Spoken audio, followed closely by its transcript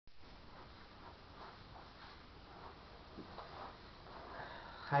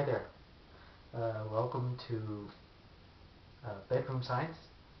Hi there. Welcome to Bedroom Science.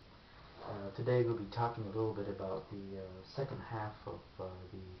 Today we'll be talking a little bit about the second half of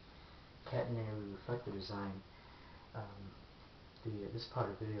the catenary reflector design. This part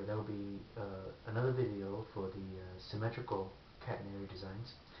of the video, there will be another video for the symmetrical catenary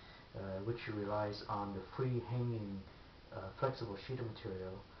designs, which relies on the free hanging flexible sheet of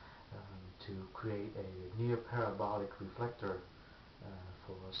material to create a near parabolic reflector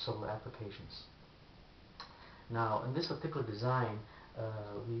for solar applications. Now, in this particular design,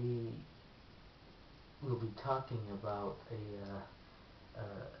 we will be talking about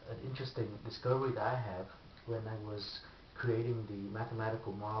an interesting discovery that I have when I was creating the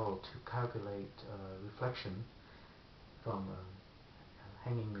mathematical model to calculate reflection from a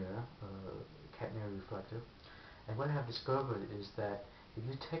hanging mirror, catenary reflector. And what I have discovered is that if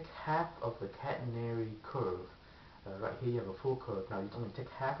you take half of the catenary curve, right here you have a full curve, now you only take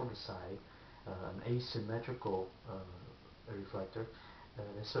half of the side, an asymmetrical reflector,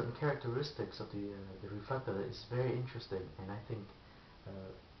 there's certain characteristics of the reflector that is very interesting, and I think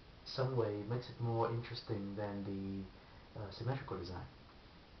some way makes it more interesting than the symmetrical design.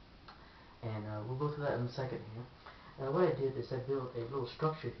 And we'll go through that in a second here. What I did is I built a little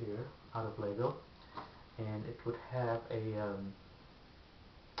structure here out of Lego, and it would have a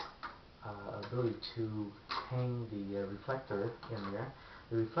ability to hang the reflector in there.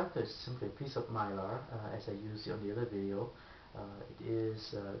 The reflector is simply a piece of mylar, as I used on the other video. It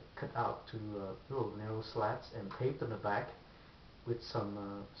is cut out to little narrow slats and taped on the back with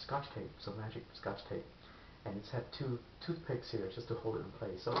some scotch tape, some magic scotch tape. And it's had two toothpicks here just to hold it in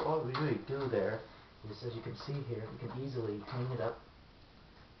place. So all we really do there is, as you can see here, we can easily hang it up.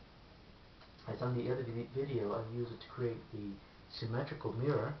 As on the other video, I used it to create the symmetrical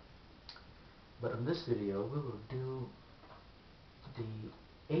mirror. But in this video, we will do the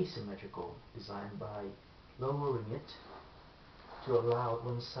asymmetrical design by lowering it to allow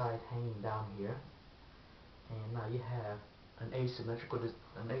one side hanging down here. And now you have an asymmetrical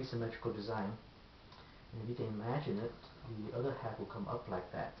design. And if you can imagine it, the other half will come up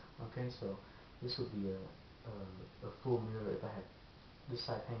like that. Okay, so this would be a full mirror if I had this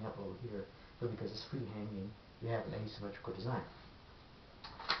side hang up over here. But because it's free hanging, you have an asymmetrical design.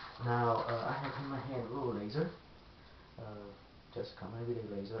 Now, I have in my hand a little laser, just a common everyday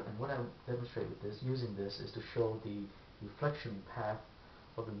laser, and what I demonstrate with this, using this, is to show the reflection path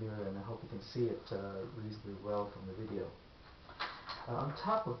of the mirror, and I hope you can see it reasonably well from the video. On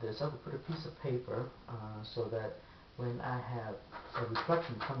top of this, I will put a piece of paper so that when I have a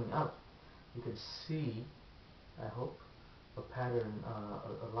reflection coming up, you can see, I hope, a pattern,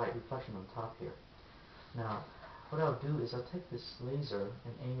 a light reflection on top here. Now, what I'll do is I'll take this laser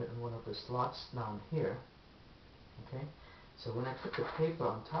and aim it in one of the slots down here. Okay, so when I put the paper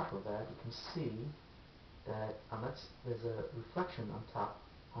on top of that, you can see that there's a reflection on top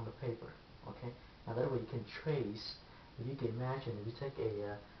on the paper. Okay, now that way you can trace. If you can imagine, if you take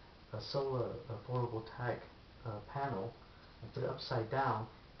a solar photovoltaic panel and put it upside down,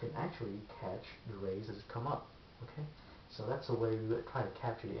 you can actually catch the rays as it come up. Okay, so that's the way we would try to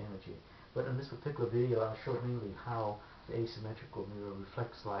capture the energy. But in this particular video, I'll show mainly how the asymmetrical mirror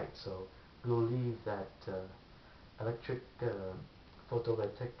reflects light. So we'll leave that electric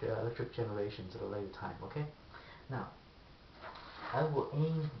generations at a later time. Okay. Now, I will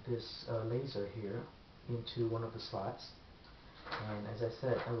aim this laser here into one of the slots, and as I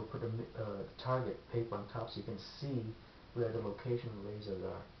said, I will put a target paper on top so you can see where the location of the lasers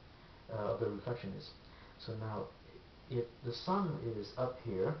are, of the reflection is. So now, if the sun is up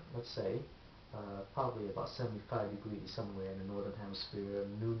here, let's say, probably about 75 degrees somewhere in the northern hemisphere,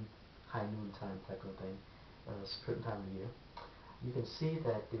 high noon time type of thing, certain time of year, you can see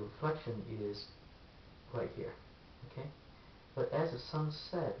that the reflection is right here. Okay, but as the sun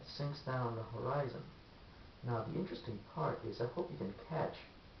sets, it sinks down on the horizon. Now the interesting part is, I hope you can catch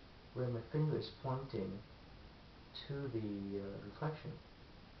where my finger is pointing to the reflection.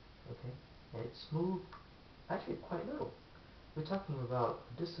 Okay, and it's moved actually quite little. We're talking about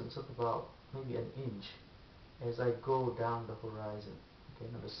a distance of about maybe an inch as I go down the horizon. Okay,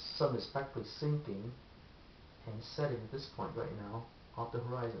 now the sun is practically sinking and setting at this point right now off the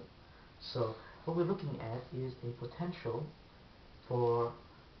horizon. So what we're looking at is a potential for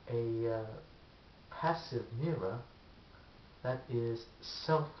a passive mirror that is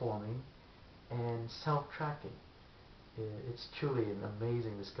self-forming and self-tracking. It's truly an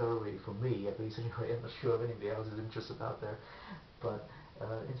amazing discovery for me, at least anyway. I'm not sure if anybody else is interested out there. But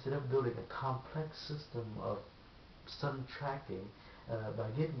instead of building a complex system of sun tracking, by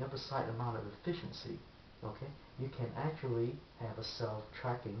giving up a slight amount of efficiency, okay, you can actually have a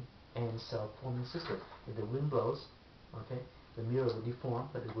self-tracking and self-forming system. If the wind blows, okay, the mirror will deform,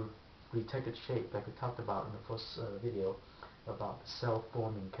 but it will retake its shape, like we talked about in the first video about the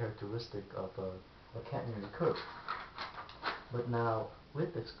self-forming characteristic of a catenary curve. But now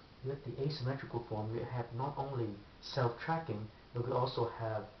with the asymmetrical form, we have not only self-tracking, but we also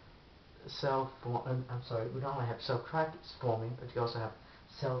have we not only have self-tracking forming, but you also have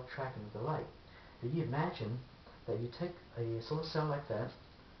self-tracking of the light. Do you imagine that you take a solar cell like that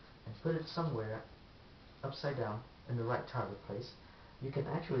and put it somewhere upside down in the right target place? You can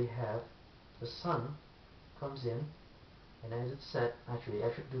actually have the sun comes in, and as it's set, actually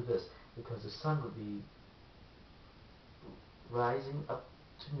I should do this because the sun would be rising up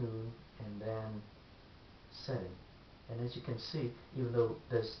to noon and then setting. And as you can see, even though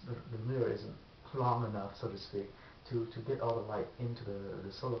the mirror isn't long enough, so to speak, to get all the light into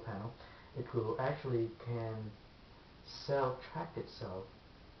the solar panel, it will actually can self-track itself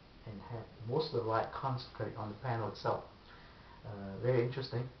and have most of the light concentrate on the panel itself. Very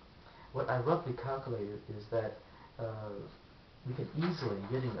interesting. What I roughly calculated is that we can easily,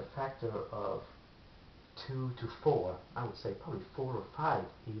 getting a factor of 2 to 4, I would say probably 4 or 5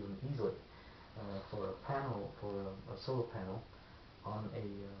 even easily, for a panel, for a solar panel on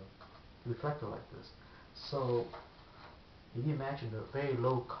a reflector like this. So if you imagine the very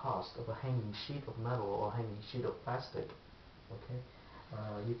low cost of a hanging sheet of metal or a hanging sheet of plastic, okay,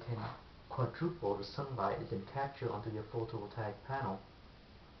 you can quadruple the sunlight you can capture onto your photovoltaic panel.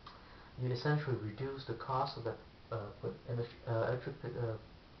 You essentially reduce the cost of that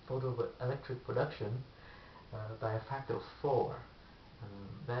photoelectric production by a factor of 4.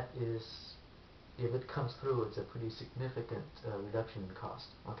 That is, if it comes through, it's a pretty significant reduction in cost.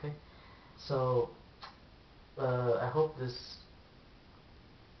 Okay, so I hope this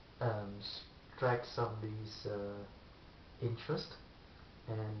strikes somebody's interest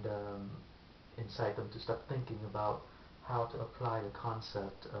and incite them to start thinking about how to apply the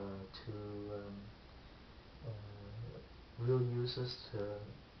concept to real uses to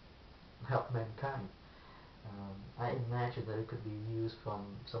help mankind. I imagine that it could be used from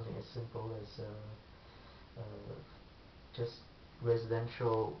something as simple as just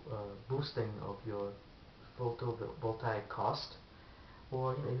residential boosting of your photovoltaic cost,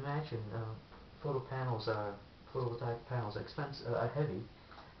 or imagine photovoltaic panels are heavy.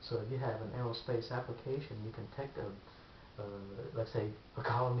 So if you have an aerospace application, you can take let's say a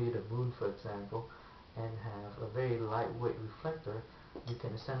colony to the moon, for example, and have a very lightweight reflector. You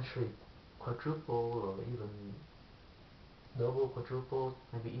can essentially quadruple or even double, quadruple,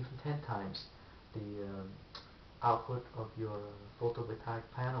 maybe even 10 times the output of your photovoltaic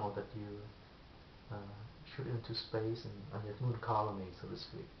panel that you shoot into space and on your moon colony, so to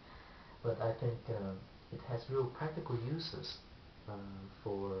speak. But I think it has real practical uses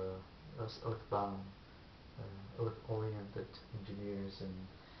for us earthbound, earth-oriented engineers and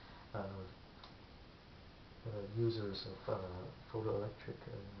users of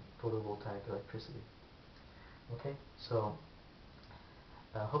photovoltaic electricity. Okay, so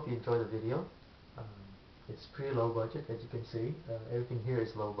I hope you enjoy the video. Um, it's pretty low budget, as you can see. Everything here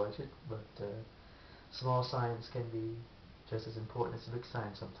is low budget, but small science can be just as important as big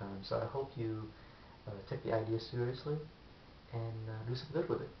science sometimes. So I hope you take the idea seriously and do some good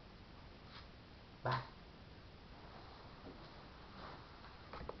with it. Bye.